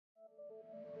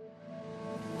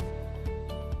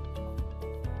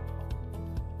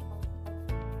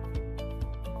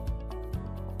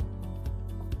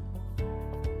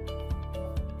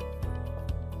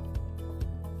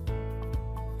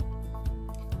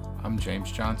I'm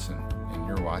James Johnson, and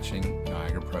you're watching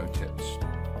Niagara Pro Tips.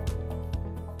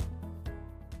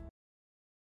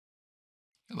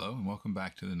 Hello, and welcome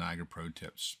back to the Niagara Pro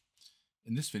Tips.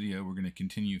 In this video, we're going to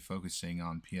continue focusing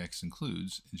on PX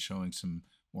includes and showing some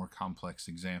more complex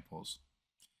examples.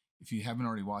 If you haven't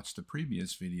already watched the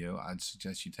previous video, I'd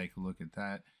suggest you take a look at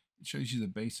that. It shows you the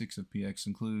basics of PX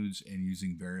includes and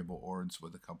using variable ords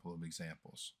with a couple of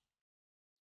examples.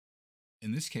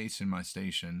 In this case, in my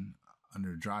station,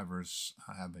 under drivers,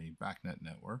 I have a BACnet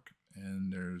network,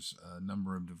 and there's a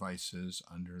number of devices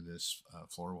under this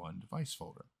floor 1 device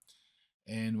folder.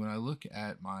 And when I look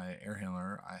at my air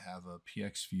handler, I have a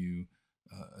PX view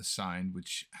assigned,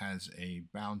 which has a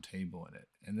bound table in it.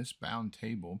 And this bound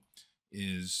table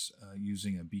is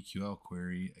using a BQL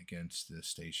query against the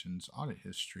station's audit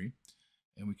history.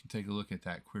 And we can take a look at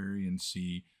that query and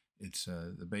see it's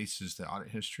the base is the audit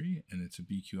history, and it's a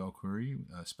BQL query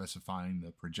specifying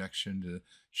the projection to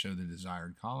show the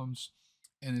desired columns.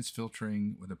 And it's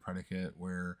filtering with a predicate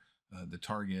where the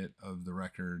target of the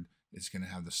record is going to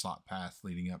have the slot path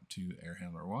leading up to air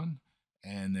handler 1.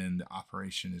 And then the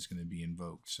operation is going to be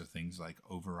invoked. So things like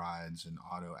overrides and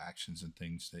auto actions and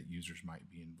things that users might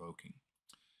be invoking.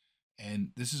 And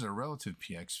this is a relative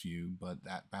PX view, but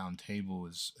that bound table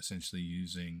is essentially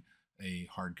using a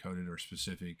hard-coded or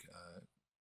specific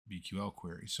BQL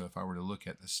query. So if I were to look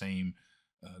at the same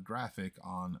graphic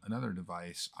on another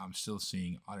device, I'm still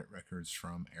seeing audit records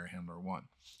from air handler 1.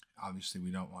 Obviously, we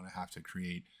don't want to have to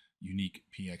create unique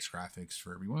PX graphics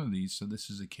for every one of these, so this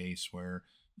is a case where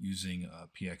using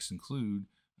PX include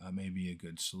may be a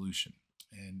good solution.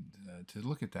 And to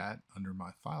look at that, under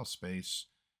my file space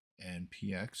and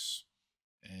PX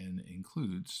and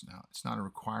includes. Now, it's not a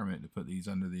requirement to put these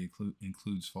under the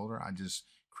includes folder. I just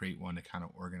create one to kind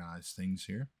of organize things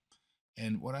here.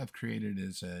 And what I've created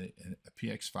is a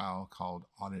PX file called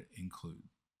audit include.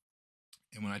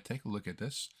 And when I take a look at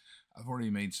this, I've already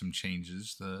made some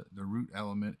changes. The root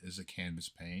element is a canvas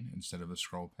pane instead of a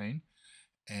scroll pane.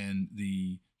 And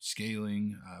the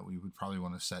scaling, we would probably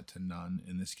want to set to none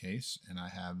in this case. And I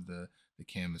have the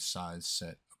canvas size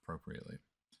set appropriately.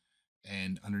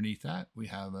 And underneath that, we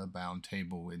have a bound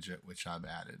table widget, which I've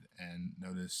added. And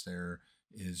notice there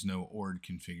is no ord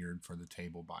configured for the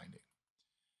table binding.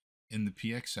 In the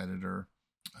PX editor,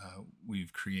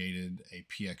 we've created a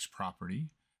PX property.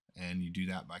 And you do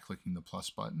that by clicking the plus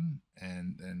button.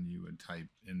 And then you would type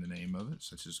in the name of it,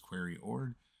 such as query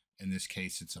ord. In this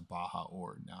case, it's a Baja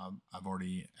ord. Now, I've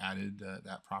already added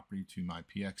that property to my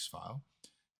PX file.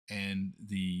 And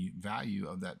the value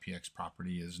of that PX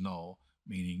property is null,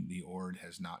 meaning the ord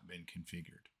has not been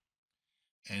configured.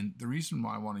 And the reason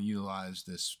why I want to utilize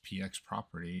this PX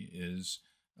property is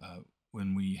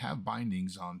when we have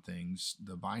bindings on things,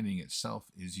 the binding itself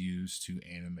is used to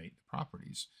animate the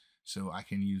properties. So I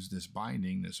can use this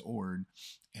binding, this ord,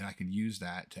 and I can use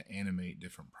that to animate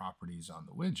different properties on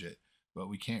the widget, but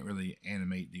we can't really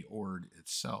animate the ord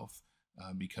itself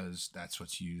because that's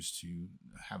what's used to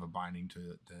have a binding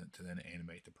to then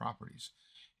animate the properties.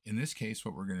 In this case,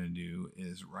 what we're going to do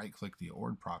is right-click the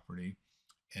ord property,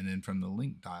 and then from the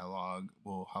link dialog,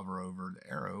 we'll hover over the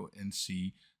arrow and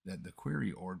see that the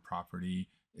query ord property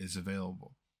is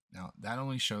available. Now, that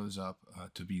only shows up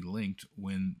to be linked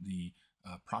when the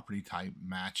property type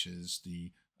matches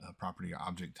the property or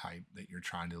object type that you're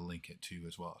trying to link it to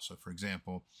as well. So, for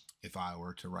example, if I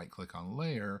were to right-click on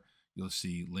layer, you'll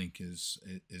see link is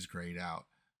grayed out.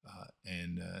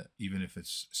 Even if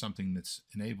it's something that's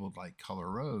enabled like color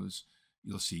rows,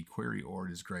 you'll see query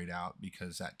ord is grayed out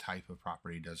because that type of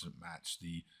property doesn't match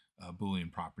the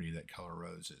Boolean property that color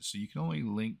rows is. So you can only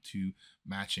link to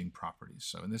matching properties.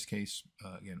 So in this case,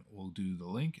 again, we'll do the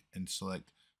link and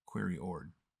select query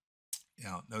ord.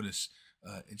 Now notice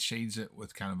it shades it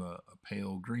with kind of a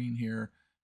pale green here.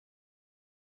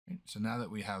 Okay, so now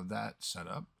that we have that set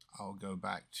up, I'll go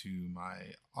back to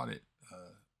my audit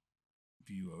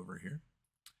view over here,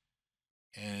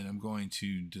 and I'm going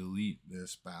to delete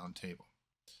this bound table.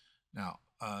 Now,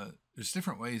 there's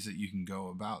different ways that you can go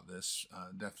about this,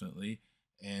 definitely,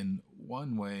 and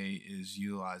one way is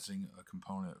utilizing a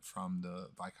component from the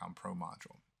Vicom Pro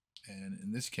module. And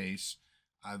in this case,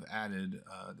 I've added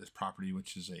this property,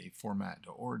 which is a format to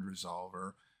ord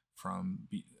resolver from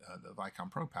the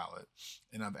Vicom Pro palette,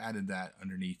 and I've added that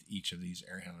underneath each of these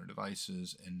air handler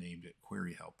devices and named it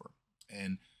query helper.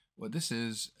 And what this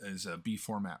is a B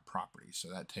format property. So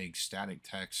that takes static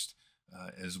text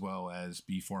as well as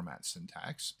B format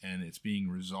syntax, and it's being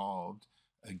resolved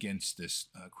against this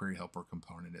query helper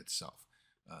component itself.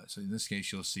 So in this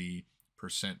case, you'll see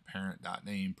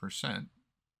 %parent.name %,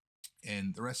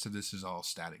 and the rest of this is all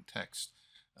static text.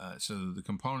 So the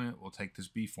component will take this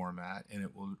B format and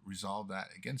it will resolve that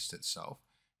against itself.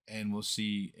 And we'll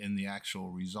see in the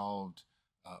actual resolved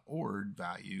ORD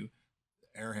value,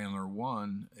 air handler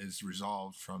 1 is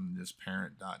resolved from this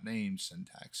parent.name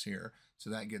syntax here. So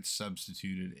that gets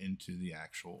substituted into the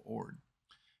actual ORD.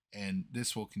 And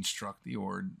this will construct the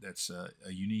ORD that's a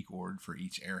unique ORD for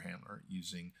each air handler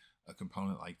using a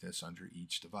component like this under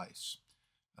each device.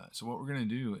 So what we're going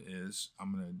to do is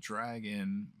I'm going to drag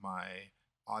in my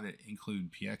audit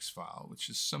include px file, which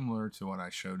is similar to what I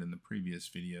showed in the previous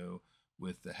video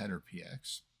with the header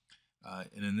px.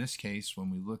 And in this case, when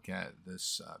we look at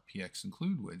this px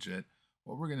include widget,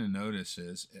 what we're going to notice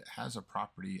is it has a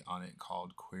property on it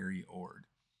called query ord.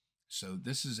 So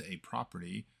this is a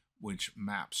property which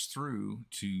maps through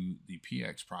to the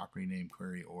px property named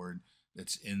query ord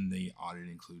that's in the audit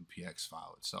include px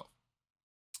file itself.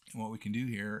 And what we can do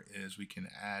here is we can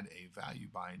add a value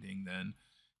binding then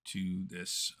to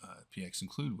this px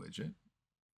include widget.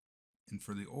 And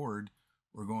for the ord,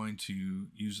 we're going to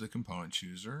use the component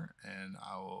chooser, and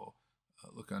I will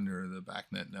look under the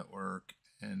BACnet network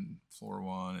and floor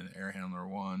 1 and air handler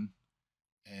 1,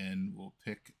 and we'll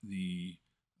pick the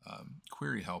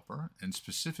query helper, and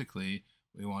specifically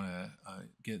we want to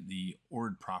get the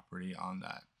ord property on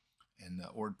that, and the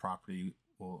ord property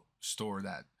will store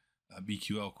that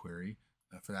BQL query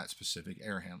for that specific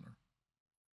air handler.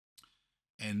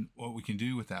 And what we can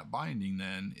do with that binding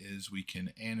then is we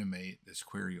can animate this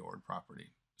query ord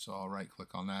property. So I'll right click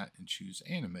on that and choose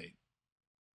animate.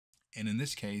 And in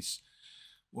this case,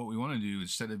 what we want to do,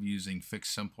 instead of using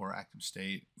fixed, simple, or active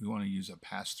state, we want to use a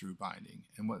pass-through binding.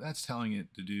 And what that's telling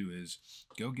it to do is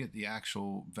go get the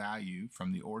actual value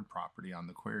from the ord property on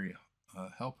the query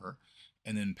helper,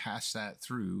 and then pass that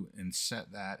through and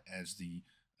set that as the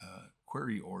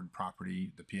query ord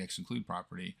property, the px include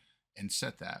property, and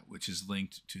set that, which is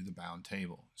linked to the bound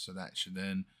table. So that should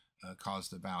then cause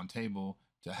the bound table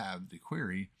to have the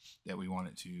query that we want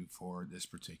it to for this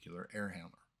particular air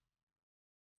handler.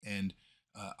 And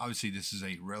obviously this is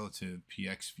a relative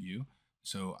px view,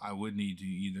 so I would need to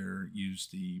either use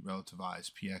the relativize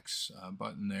px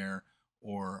button there,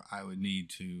 or I would need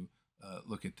to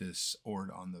look at this ord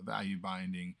on the value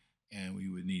binding, and we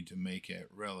would need to make it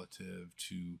relative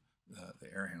to the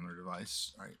air handler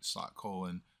device, right? Slot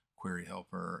colon query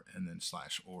helper and then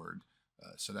slash ord.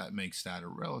 So that makes that a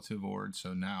relative ord.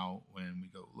 So now when we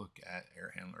go look at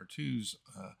air handler 2's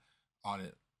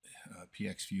audit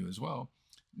px view as well,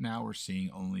 now we're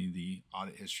seeing only the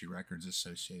audit history records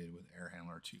associated with air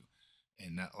handler 2.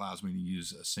 And that allows me to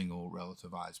use a single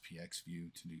relativized px view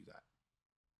to do that.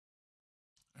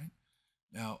 Right.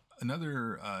 Now,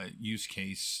 another use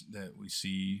case that we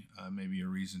see, maybe a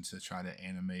reason to try to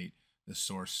animate the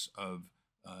source of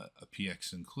a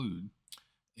px include,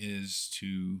 is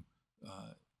to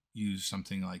use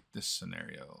something like this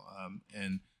scenario,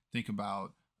 and think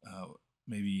about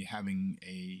maybe having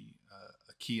a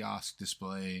kiosk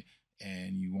display,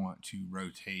 and you want to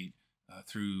rotate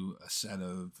through a set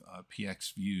of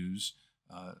px views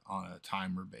on a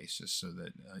timer basis, so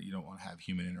that you don't want to have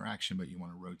human interaction, but you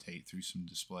want to rotate through some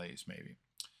displays maybe.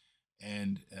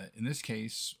 And in this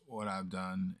case, what I've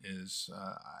done is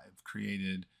I've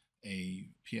created a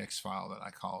px file that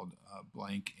I called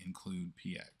blank include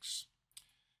px.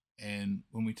 And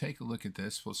when we take a look at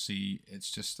this, we'll see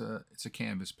it's just it's a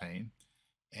canvas pane.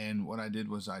 And what I did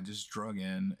was I just drug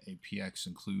in a px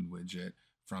include widget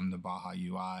from the Baja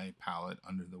UI palette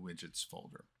under the widgets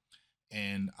folder.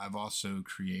 And I've also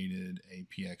created a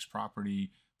px property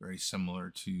very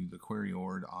similar to the query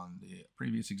ord on the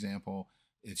previous example.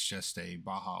 It's just a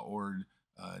Baja ord,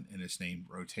 and it's named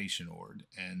rotation ord,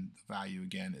 and the value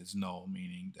again is null,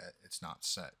 meaning that it's not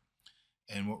set.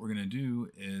 And what we're going to do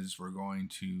is we're going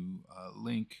to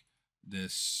link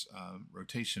this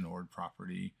rotation ord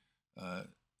property,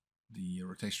 the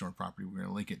rotation ord property, we're going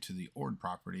to link it to the ord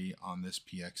property on this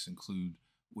px include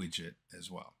widget as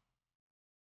well.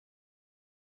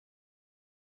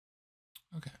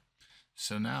 Okay,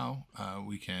 so now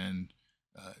we can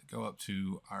go up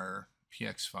to our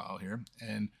px file here,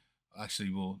 and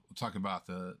actually we'll talk about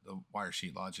the wire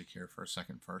sheet logic here for a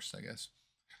second first, I guess.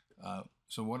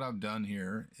 So what I've done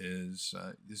here is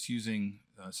just using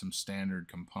some standard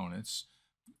components,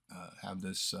 have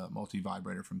this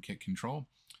multi-vibrator from Kit Control,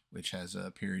 which has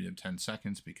a period of 10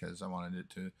 seconds because I wanted it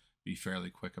to be fairly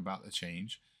quick about the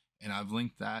change. And I've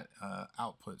linked that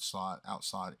output slot, out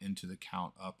slot, into the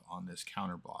count up on this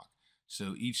counter block.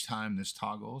 So each time this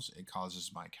toggles, it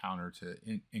causes my counter to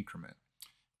increment.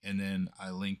 And then I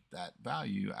link that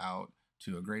value out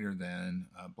to a greater than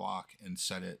block and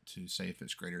set it to say if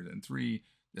it's greater than 3,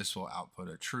 this will output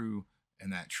a true,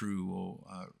 and that true will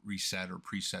reset or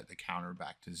preset the counter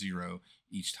back to 0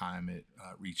 each time it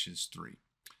reaches 3.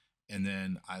 And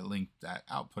then I linked that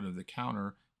output of the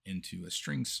counter into a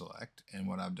string select, and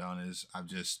what I've done is I've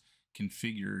just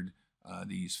configured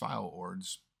these file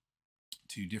ords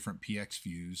to different PX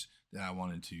views that I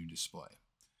wanted to display.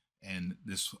 And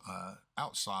this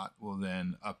out slot will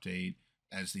then update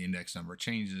as the index number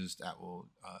changes. That will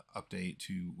update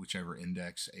to whichever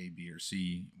index, A, B, or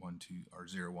C, 1, 2, or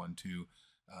 0, 1, 2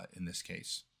 in this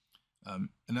case.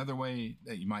 Another way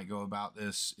that you might go about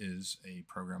this is a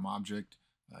program object.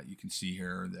 You can see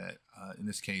here that in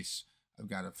this case, I've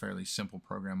got a fairly simple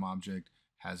program object,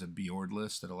 has a bord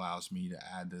list that allows me to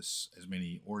add this as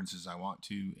many ords as I want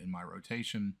to in my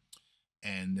rotation.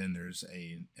 And then there's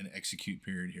an execute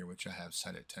period here, which I have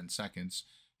set at 10 seconds.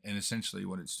 And essentially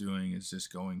what it's doing is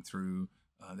just going through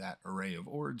that array of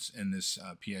ords and this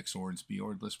px ords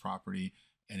bord list property,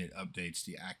 and it updates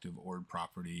the active ord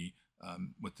property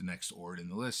with the next ord in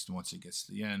the list. And once it gets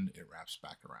to the end, it wraps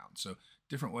back around. So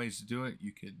different ways to do it.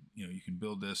 You can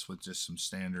build this with just some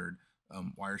standard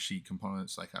wire sheet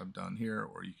components like I've done here,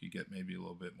 or you could get maybe a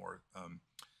little bit more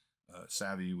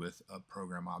savvy with a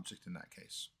program object in that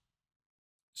case.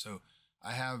 So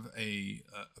I have a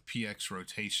PX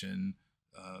rotation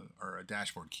or a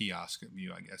dashboard kiosk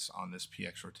view, I guess, on this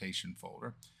PX rotation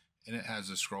folder, and it has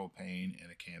a scroll pane and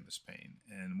a canvas pane.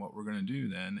 And what we're going to do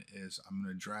then is I'm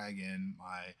going to drag in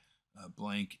my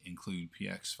blank include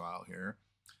PX file here,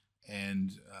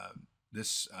 and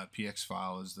this PX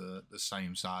file is the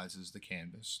same size as the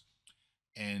canvas,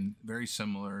 and very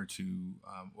similar to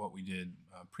what we did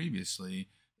previously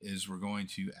is we're going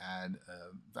to add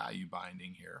a value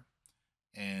binding here.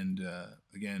 And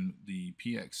again, the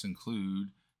PX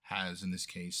include has, in this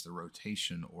case, the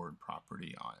rotation ord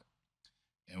property on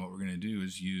it. And what we're going to do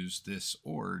is use this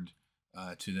ord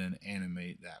to then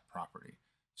animate that property.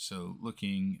 So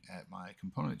looking at my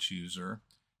component chooser,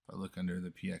 if I look under the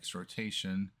PX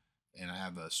rotation and I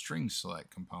have a string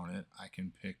select component, I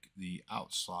can pick the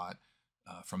out slot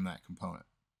from that component.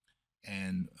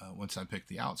 And once I pick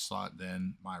the out slot,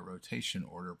 then my rotation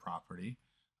order property,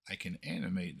 I can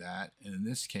animate that. And in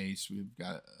this case, we've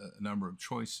got a number of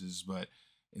choices, but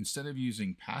instead of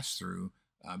using pass through,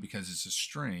 because it's a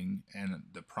string and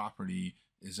the property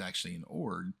is actually an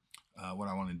ord, what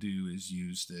I want to do is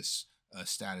use this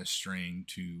status string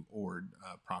to ord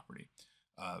property.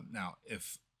 Now,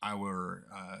 if I were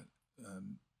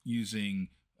using,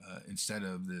 instead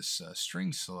of this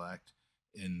string select,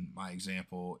 in my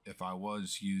example, if I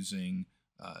was using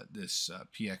this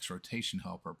PX rotation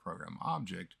helper program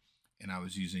object and I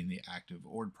was using the active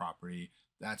ord property,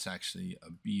 that's actually a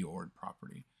bord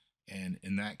property. And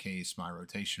in that case, my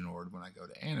rotation ord, when I go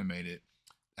to animate it,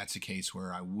 that's a case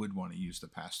where I would want to use the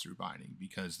pass-through binding,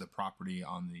 because the property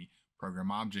on the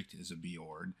program object is a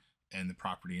bord and the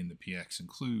property in the PX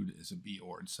include is a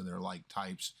bord. So they're like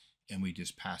types and we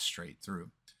just pass straight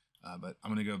through. But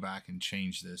I'm going to go back and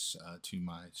change this to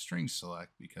my string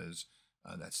select, because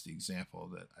that's the example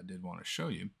that I did want to show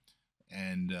you.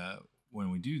 And when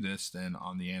we do this, then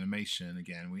on the animation,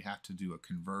 again, we have to do a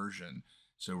conversion.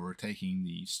 So we're taking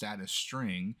the status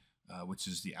string, which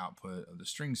is the output of the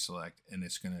string select, and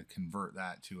it's going to convert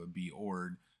that to a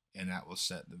bord, and that will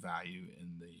set the value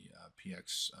in the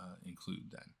PX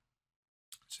include then.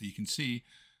 So you can see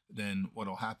then what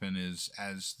will happen is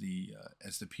as the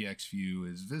PX view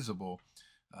is visible,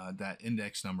 that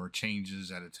index number changes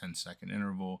at a 10-second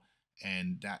interval,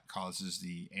 and that causes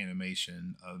the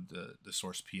animation of the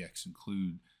source PX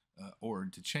include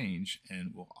ord to change,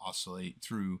 and will oscillate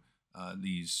through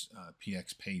these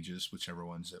PX pages, whichever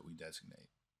ones that we designate.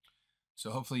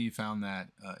 So hopefully you found that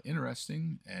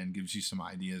interesting and gives you some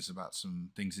ideas about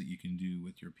some things that you can do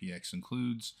with your PX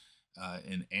includes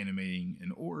in animating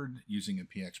an ord using a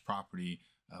PX property,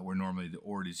 where normally the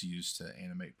ord is used to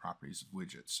animate properties of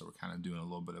widgets. So we're kind of doing a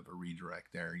little bit of a redirect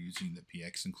there using the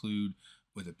PX include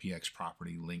with a PX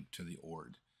property linked to the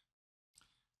ord.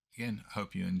 Again, I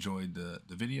hope you enjoyed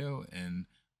the video, and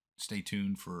stay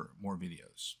tuned for more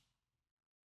videos.